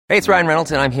Hey, it's Ryan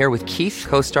Reynolds, and I'm here with Keith,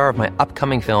 co-star of my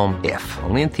upcoming film, If,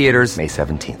 only in theaters May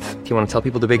 17th. Do you want to tell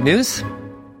people the big news?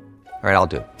 All right, I'll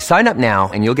do it. Sign up now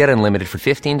and you'll get unlimited for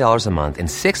 $15 a month and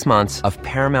 6 months of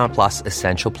Paramount Plus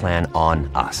Essential Plan on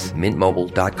us.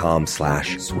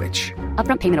 MintMobile.com/switch.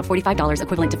 Upfront payment of $45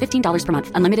 equivalent to $15 per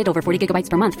month. Unlimited over 40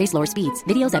 gigabytes per month. Face lower speeds.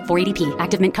 Videos at 480p.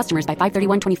 Active Mint customers by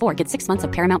 531.24 get 6 months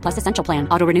of Paramount Plus Essential Plan.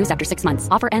 Auto renews after 6 months.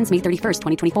 Offer ends May 31st,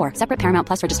 2024. Separate Paramount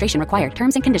Plus registration required.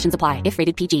 Terms and conditions apply if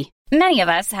rated PG. Many of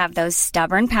us have those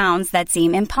stubborn pounds that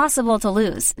seem impossible to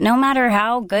lose, no matter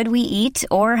how good we eat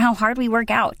or how hard we work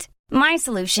out. My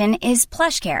solution is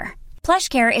PlushCare.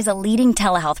 PlushCare is a leading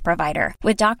telehealth provider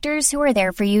with doctors who are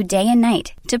there for you day and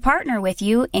night to partner with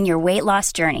you in your weight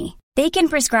loss journey. They can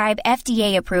prescribe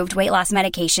FDA-approved weight loss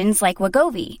medications like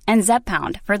Wegovy and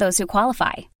Zepbound for those who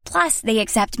qualify. Plus, they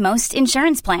accept most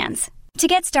insurance plans. To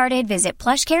get started, visit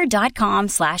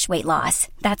plushcare.com/weightloss.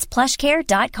 That's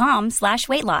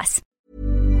plushcare.com/weightloss.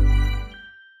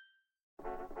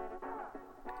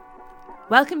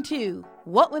 Welcome to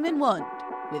What Women Want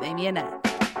with Amy Annette.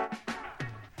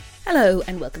 Hello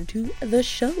and welcome to the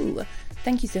show.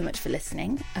 Thank you so much for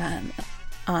listening.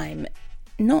 I'm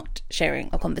not sharing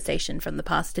a conversation from the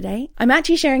past today. I'm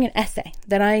actually sharing an essay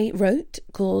that I wrote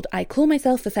called I Call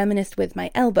Myself a Feminist with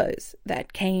My Elbows,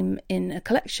 that came in a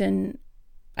collection,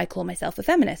 I Call Myself a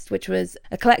Feminist, which was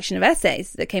a collection of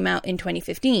essays that came out in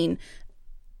 2015.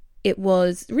 It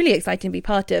was really exciting to be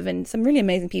part of, and some really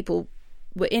amazing people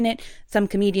were in it. Some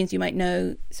comedians you might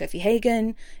know, Sophie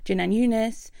Hagen, Jinan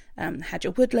Yunus,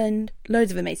 Hadja Woodland,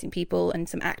 loads of amazing people, and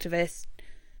some activists.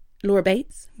 Laura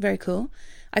Bates, very cool.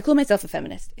 I Call Myself a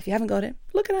Feminist. If you haven't got it,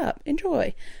 look it up,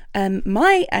 enjoy.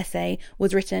 My essay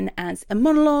was written as a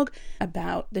monologue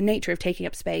about the nature of taking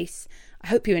up space. I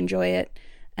hope you enjoy it,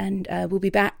 and we'll be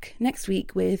back next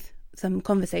week with some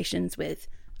conversations with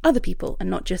other people and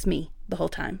not just me the whole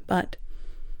time, but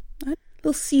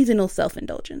little seasonal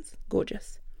self-indulgence.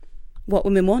 Gorgeous. What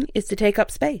women want is to take up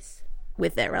space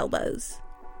with their elbows.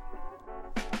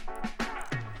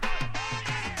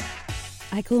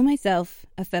 I Call Myself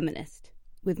a Feminist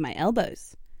with My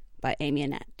Elbows by Amy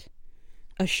Annette.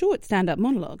 A short stand-up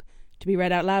monologue to be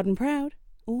read out loud and proud,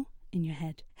 or in your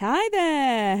head. Hi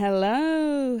there!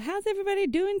 Hello! How's everybody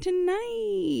doing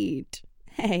tonight?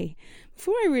 Hey,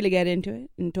 before I really get into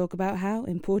it and talk about how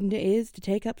important it is to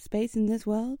take up space in this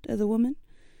world as a woman,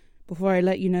 before I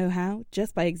let you know how,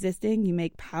 just by existing, you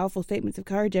make powerful statements of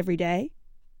courage every day,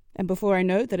 and before I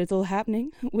note that it's all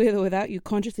happening, with or without you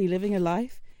consciously living a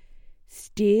life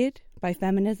steered by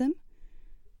feminism,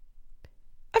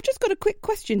 I've just got a quick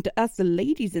question to ask the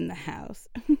ladies in the house.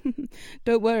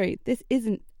 Don't worry, this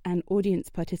isn't an audience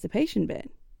participation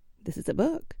bit. This is a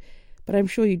book, but I'm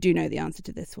sure you do know the answer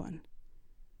to this one.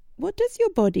 What does your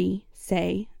body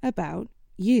say about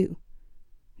you?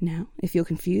 Now, if you're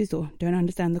confused or don't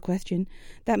understand the question,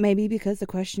 that may be because the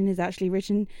question is actually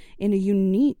written in a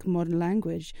unique modern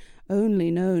language,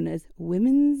 only known as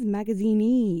women's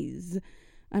magazinese.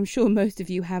 I'm sure most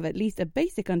of you have at least a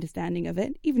basic understanding of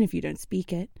it, even if you don't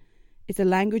speak it. It's a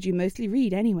language you mostly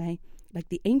read anyway, like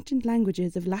the ancient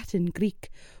languages of Latin,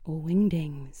 Greek, or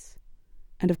wingdings.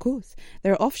 And of course,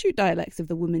 there are offshoot dialects of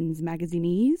the women's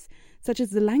magazinese, such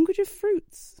as the language of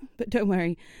fruits. But don't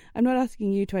worry, I'm not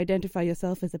asking you to identify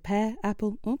yourself as a pear,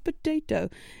 apple, or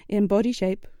potato in body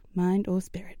shape, mind, or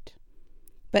spirit.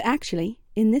 But actually,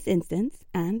 in this instance,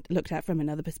 and looked at from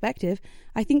another perspective,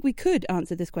 I think we could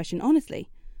answer this question honestly.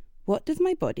 What does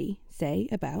my body say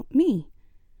about me?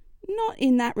 Not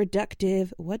in that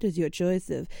reductive, what does your choice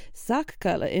of sock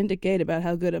color indicate about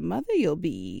how good a mother you'll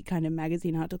be kind of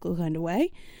magazine article kind of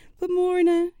way, but more in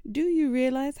a, do you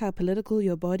realize how political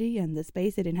your body and the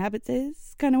space it inhabits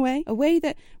is kind of way? A way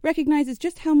that recognizes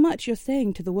just how much you're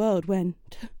saying to the world when,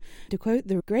 to quote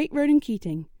the great Ronan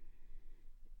Keating,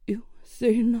 you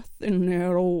say nothing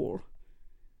at all.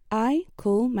 I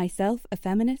call myself a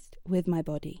feminist with my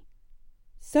body.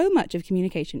 So much of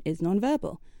communication is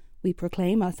nonverbal. We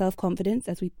proclaim our self-confidence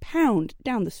as we pound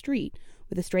down the street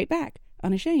with a straight back,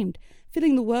 unashamed,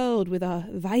 filling the world with our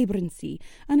vibrancy,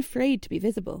 unafraid to be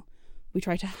visible. We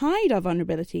try to hide our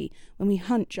vulnerability when we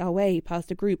hunch our way past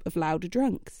a group of loud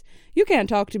drunks. You can't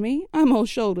talk to me, I'm all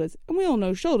shoulders, and we all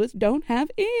know shoulders don't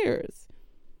have ears. I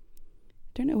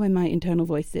don't know why my internal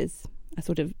voice is a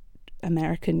sort of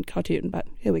American cartoon, but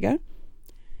here we go.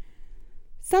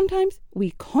 Sometimes we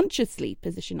consciously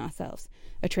position ourselves.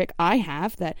 A trick I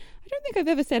have that I don't think I've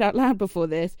ever said out loud before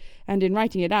this, and in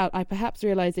writing it out I perhaps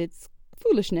realize it's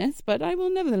foolishness, but I will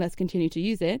nevertheless continue to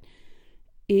use it,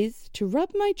 is to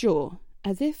rub my jaw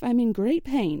as if I'm in great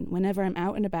pain whenever I'm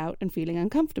out and about and feeling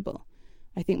uncomfortable.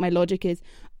 I think my logic is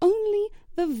only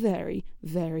the very,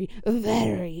 very,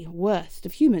 very worst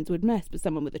of humans would mess with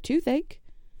someone with a toothache.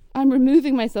 I'm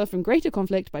removing myself from greater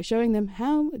conflict by showing them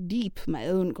how deep my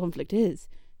own conflict is.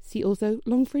 See also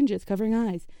long fringes covering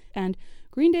eyes and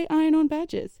Green Day iron-on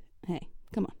badges. Hey,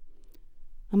 come on.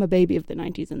 I'm a baby of the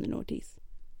 90s and the noughties.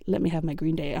 Let me have my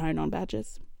Green Day iron-on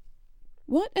badges.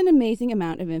 What an amazing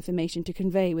amount of information to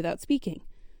convey without speaking.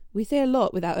 We say a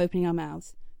lot without opening our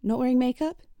mouths. Not wearing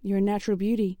makeup? You're a natural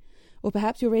beauty. Or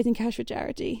perhaps you're raising cash for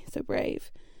charity. So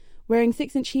brave. Wearing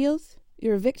 6-inch heels?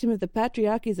 You're a victim of the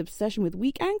patriarchy's obsession with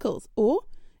weak ankles. Or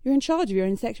you're in charge of your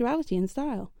own sexuality and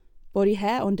style. Body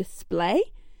hair on display?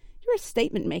 You're a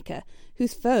statement maker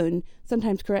whose phone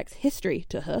sometimes corrects history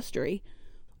to herstory.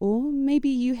 Or maybe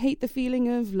you hate the feeling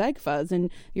of leg fuzz and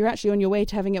you're actually on your way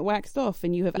to having it waxed off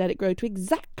and you have let it grow to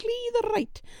exactly the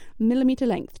right millimetre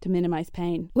length to minimise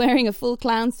pain. Wearing a full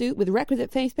clown suit with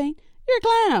requisite face paint? You're a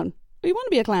clown. Or you want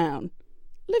to be a clown.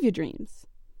 Live your dreams.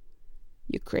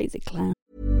 You crazy clown.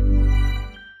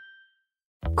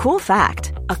 Cool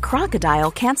fact, a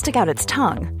crocodile can't stick out its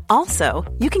tongue. Also,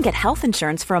 you can get health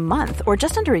insurance for a month or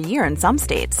just under a year in some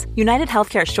states. United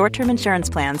Healthcare short-term insurance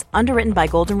plans, underwritten by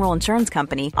Golden Rule Insurance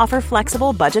Company, offer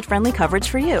flexible, budget-friendly coverage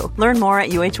for you. Learn more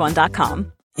at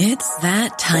uh1.com. It's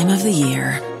that time of the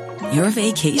year. Your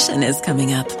vacation is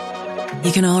coming up.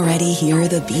 You can already hear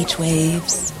the beach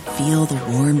waves, feel the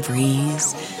warm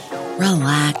breeze,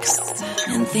 relax,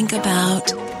 and think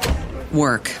about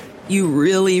work. You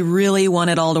really, really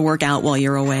want it all to work out while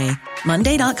you're away.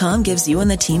 Monday.com gives you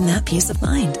and the team that peace of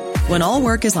mind. When all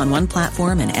work is on one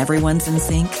platform and everyone's in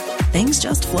sync, things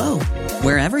just flow.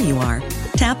 Wherever you are,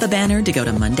 tap the banner to go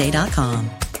to Monday.com.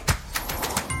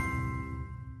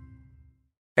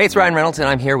 Hey, it's Ryan Reynolds, and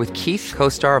I'm here with Keith,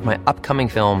 co-star of my upcoming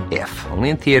film, If, only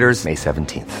in theaters May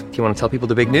 17th. Do you want to tell people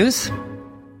the big news?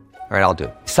 All right, I'll do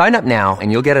it. Sign up now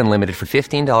and you'll get unlimited for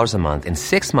 $15 a month and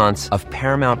 6 months of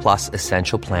Paramount Plus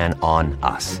Essential Plan on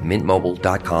us.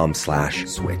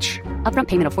 MintMobile.com/switch. Upfront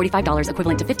payment of $45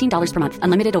 equivalent to $15 per month.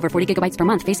 Unlimited over 40 gigabytes per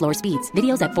month. Face lower speeds.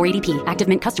 Videos at 480p. Active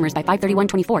Mint customers by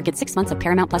 531.24 get 6 months of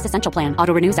Paramount Plus Essential Plan.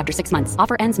 Auto renews after 6 months.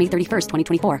 Offer ends May 31st,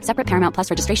 2024. Separate Paramount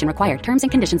Plus registration required. Terms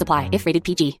and conditions apply if rated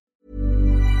PG.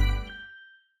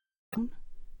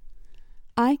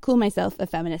 I call myself a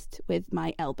feminist with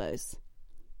my elbows.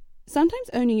 Sometimes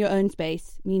owning your own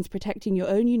space means protecting your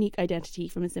own unique identity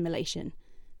from assimilation.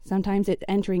 Sometimes it's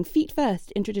entering feet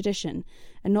first into tradition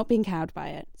and not being cowed by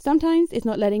it. Sometimes it's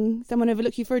not letting someone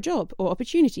overlook you for a job or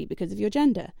opportunity because of your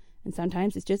gender. And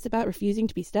sometimes it's just about refusing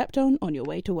to be stepped on your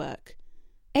way to work.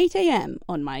 8 a.m.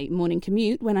 on my morning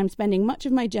commute, when I'm spending much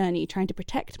of my journey trying to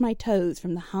protect my toes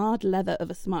from the hard leather of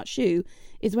a smart shoe,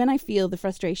 is when I feel the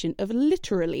frustration of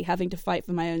literally having to fight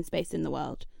for my own space in the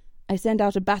world. I send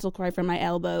out a battle cry from my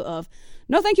elbow of,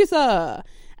 "No thank you, sir,"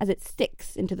 as it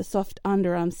sticks into the soft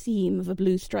underarm seam of a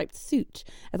blue-striped suit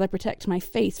as I protect my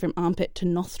face from armpit to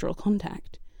nostril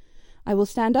contact. I will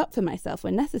stand up for myself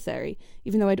when necessary,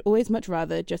 even though I'd always much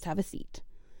rather just have a seat.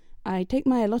 I take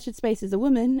my allotted space as a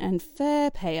woman and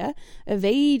fair payer,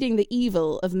 evading the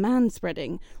evil of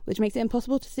manspreading, which makes it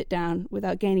impossible to sit down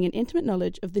without gaining an intimate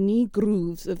knowledge of the knee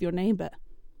grooves of your neighbour.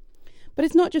 But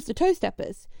it's not just the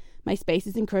toe-steppers. My space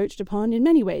is encroached upon in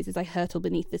many ways as I hurtle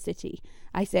beneath the city.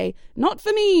 I say, "Not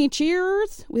for me,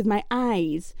 cheers," with my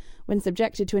eyes when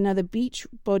subjected to another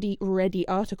Beachbody-ready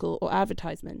article or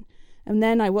advertisement. And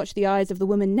then I watch the eyes of the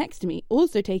woman next to me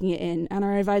also taking it in, and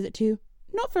I revise it to,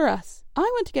 "Not for us. I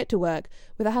want to get to work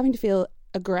without having to feel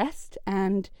aggressed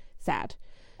and sad.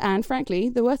 And frankly,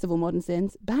 the worst of all modern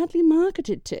sins, badly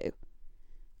marketed to."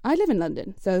 I live in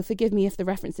London, so forgive me if the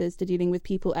references to dealing with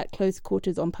people at close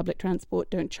quarters on public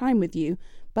transport don't chime with you,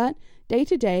 but day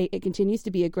to day it continues to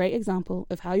be a great example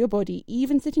of how your body,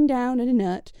 even sitting down and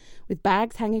inert, with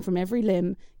bags hanging from every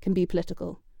limb, can be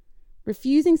political.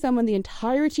 Refusing someone the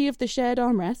entirety of the shared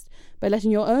armrest by letting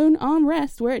your own arm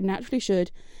rest where it naturally should,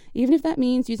 even if that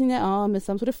means using their arm as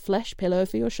some sort of flesh pillow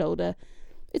for your shoulder,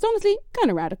 it's honestly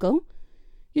kind of radical.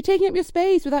 You're taking up your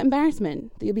space without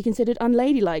embarrassment, that you'll be considered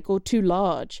unladylike or too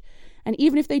large. And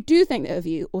even if they do think that of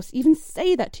you, or even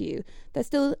say that to you, that's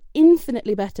still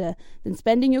infinitely better than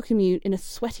spending your commute in a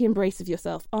sweaty embrace of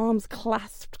yourself, arms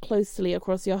clasped closely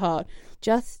across your heart,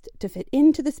 just to fit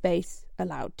into the space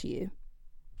allowed to you.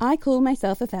 I call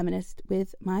myself a feminist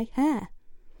with my hair.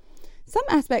 Some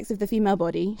aspects of the female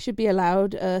body should be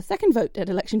allowed a second vote at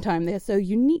election time. They are so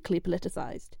uniquely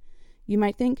politicised. You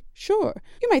might think, sure.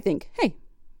 You might think, hey,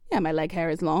 yeah, my leg hair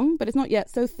is long, but it's not yet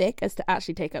so thick as to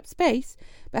actually take up space.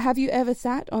 But have you ever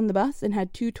sat on the bus and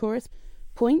had two tourists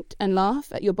point and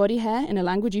laugh at your body hair in a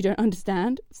language you don't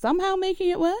understand, somehow making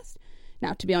it worse?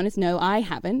 Now, to be honest, no, I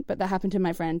haven't, but that happened to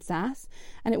my friend Sass,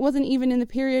 and it wasn't even in the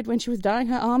period when she was dyeing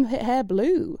her armpit hair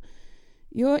blue.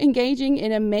 You're engaging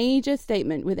in a major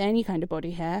statement with any kind of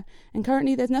body hair, and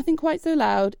currently there's nothing quite so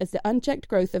loud as the unchecked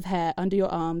growth of hair under your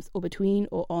arms or between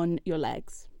or on your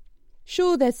legs.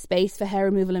 Sure, there's space for hair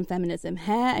removal in feminism.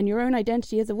 Hair and your own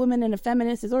identity as a woman and a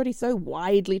feminist is already so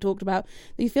widely talked about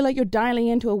that you feel like you're dialing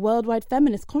into a worldwide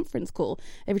feminist conference call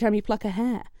every time you pluck a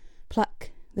hair. Pluck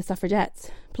the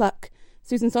suffragettes. Pluck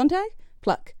Susan Sontag?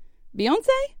 Pluck Beyonce?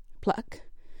 Pluck.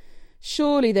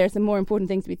 Surely there are some more important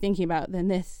things to be thinking about than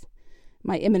this.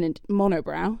 My imminent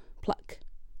monobrow. Pluck.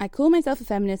 I call myself a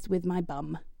feminist with my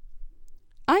bum.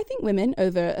 I think women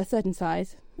over a certain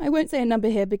size, I won't say a number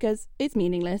here because it's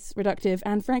meaningless, reductive,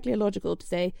 and frankly illogical to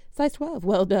say size 12,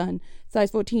 well done,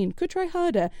 size 14, could try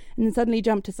harder, and then suddenly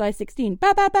jump to size 16,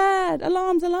 bad,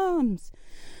 alarms, alarms.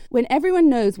 When everyone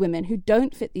knows women who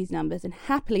don't fit these numbers and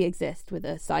happily exist with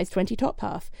a size 20 top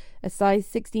half, a size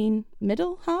 16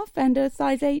 middle half, and a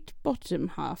size 8 bottom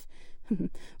half.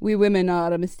 We women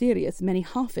are a mysterious,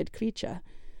 many-halfed creature.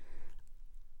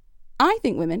 I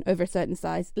think women over a certain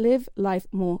size live life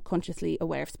more consciously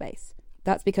aware of space.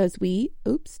 That's because we,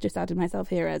 just outed myself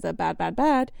here as a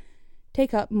bad,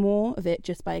 take up more of it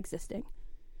just by existing.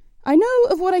 I know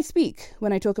of what I speak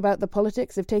when I talk about the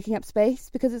politics of taking up space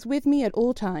because it's with me at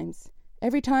all times.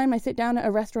 Every time I sit down at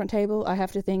a restaurant table, I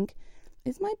have to think,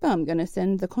 is my bum going to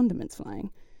send the condiments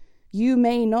flying? You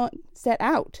may not set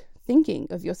out thinking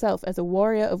of yourself as a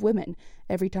warrior of women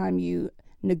every time you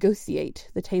negotiate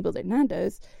the tables at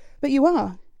Nando's, but you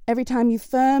are every time you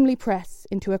firmly press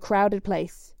into a crowded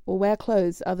place or wear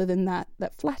clothes other than that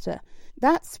flatter.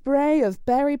 That spray of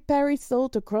peri-peri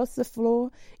salt across the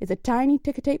floor is a tiny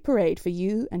ticker tape parade for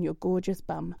you and your gorgeous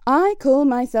bum. I call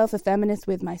myself a feminist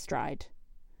with my stride.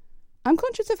 I'm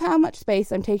conscious of how much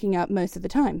space I'm taking up most of the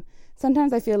time.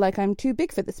 Sometimes I feel like I'm too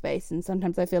big for the space, and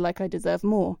sometimes I feel like I deserve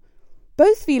more.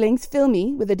 Both feelings fill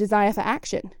me with a desire for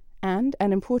action, and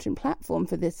an important platform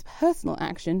for this personal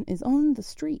action is on the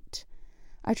street.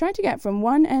 I try to get from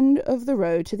one end of the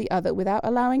road to the other without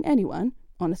allowing anyone,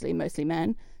 honestly mostly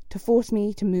men, to force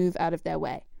me to move out of their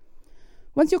way.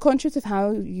 Once you're conscious of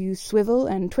how you swivel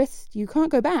and twist, you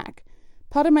can't go back.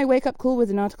 Part of my wake-up call was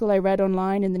an article I read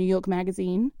online in the New York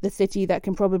Magazine, the city that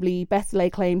can probably best lay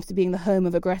claims to being the home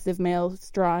of aggressive male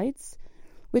strides,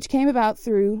 which came about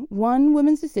through one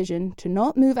woman's decision to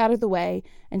not move out of the way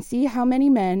and see how many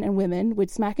men and women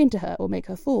would smack into her or make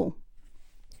her fall.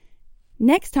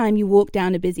 Next time you walk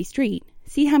down a busy street,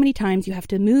 see how many times you have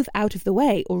to move out of the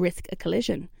way or risk a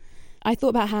collision. I thought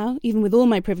about how, even with all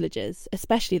my privileges,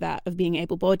 especially that of being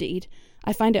able-bodied,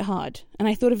 I find it hard, and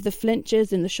I thought of the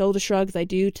flinches and the shoulder shrugs I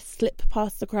do to slip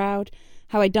past the crowd,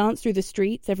 how I dance through the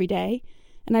streets every day,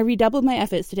 and I redoubled my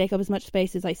efforts to take up as much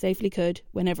space as I safely could,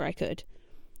 whenever I could.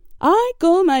 I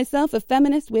call myself a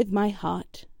feminist with my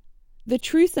heart. The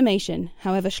true summation,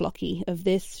 however schlocky, of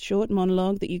this short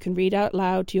monologue that you can read out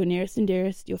loud to your nearest and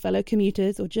dearest, your fellow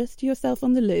commuters, or just to yourself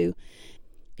on the loo,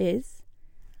 is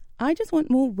I just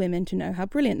want more women to know how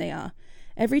brilliant they are.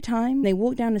 Every time they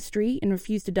walk down the street and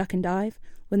refuse to duck and dive,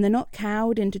 when they're not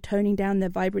cowed into toning down their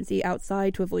vibrancy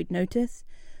outside to avoid notice,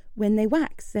 when they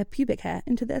wax their pubic hair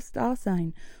into their star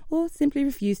sign, or simply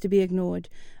refuse to be ignored,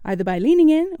 either by leaning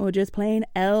in or just plain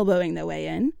elbowing their way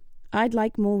in, I'd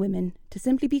like more women to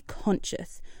simply be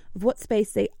conscious of what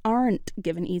space they aren't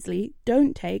given easily,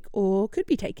 don't take, or could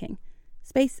be taking.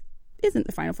 Space isn't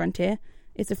the final frontier.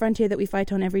 It's a frontier that we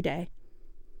fight on every day.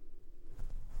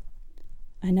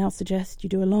 I now suggest you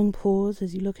do a long pause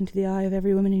as you look into the eye of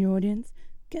every woman in your audience.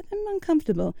 Get them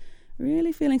uncomfortable,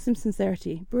 really feeling some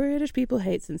sincerity. British people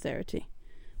hate sincerity.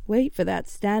 Wait for that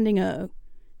standing O.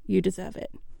 You deserve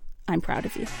it. I'm proud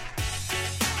of you.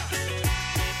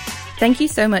 Thank you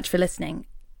so much for listening.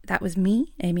 That was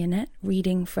me, Amy Annette,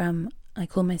 reading from I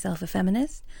Call Myself a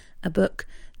Feminist, a book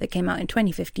that came out in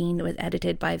 2015 that was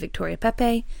edited by Victoria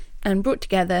Pepe and brought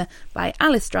together by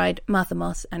Alice Stride, Martha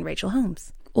Moss and Rachel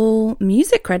Holmes. All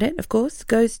music credit, of course,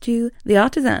 goes to The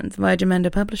Artisans via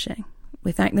Jamenda Publishing.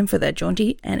 We thank them for their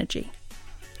jaunty energy.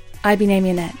 I've been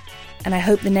Amy Annette, and I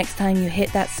hope the next time you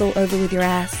hit that salt over with your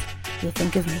ass, you'll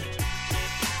think of me.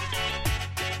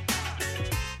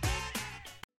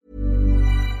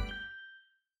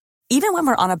 Even when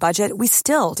we're on a budget, we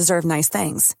still deserve nice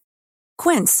things.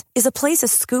 Quince is a place to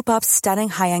scoop up stunning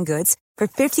high-end goods for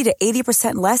 50 to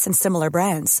 80% less than similar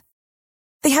brands.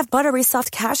 They have buttery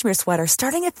soft cashmere sweaters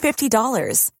starting at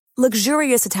 $50,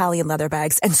 luxurious Italian leather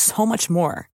bags, and so much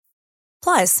more.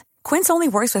 Plus, Quince only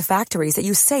works with factories that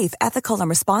use safe, ethical, and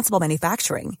responsible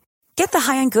manufacturing. Get the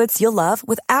high-end goods you'll love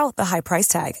without the high price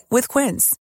tag with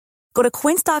Quince. Go to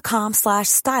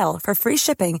quince.com/style for free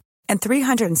shipping and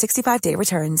 365-day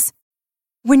returns.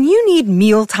 When you need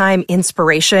mealtime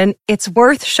inspiration, it's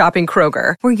worth shopping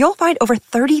Kroger, where you'll find over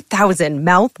 30,000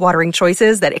 mouth-watering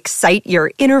choices that excite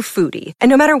your inner foodie. And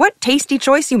no matter what tasty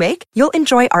choice you make, you'll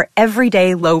enjoy our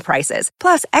everyday low prices,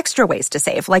 plus extra ways to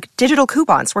save, like digital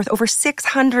coupons worth over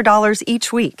 $600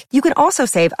 each week. You can also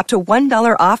save up to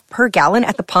 $1 off per gallon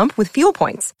at the pump with fuel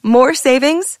points. More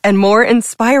savings and more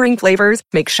inspiring flavors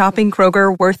make shopping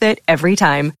Kroger worth it every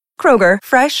time. Kroger,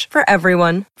 fresh for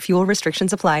everyone. Fuel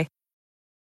restrictions apply.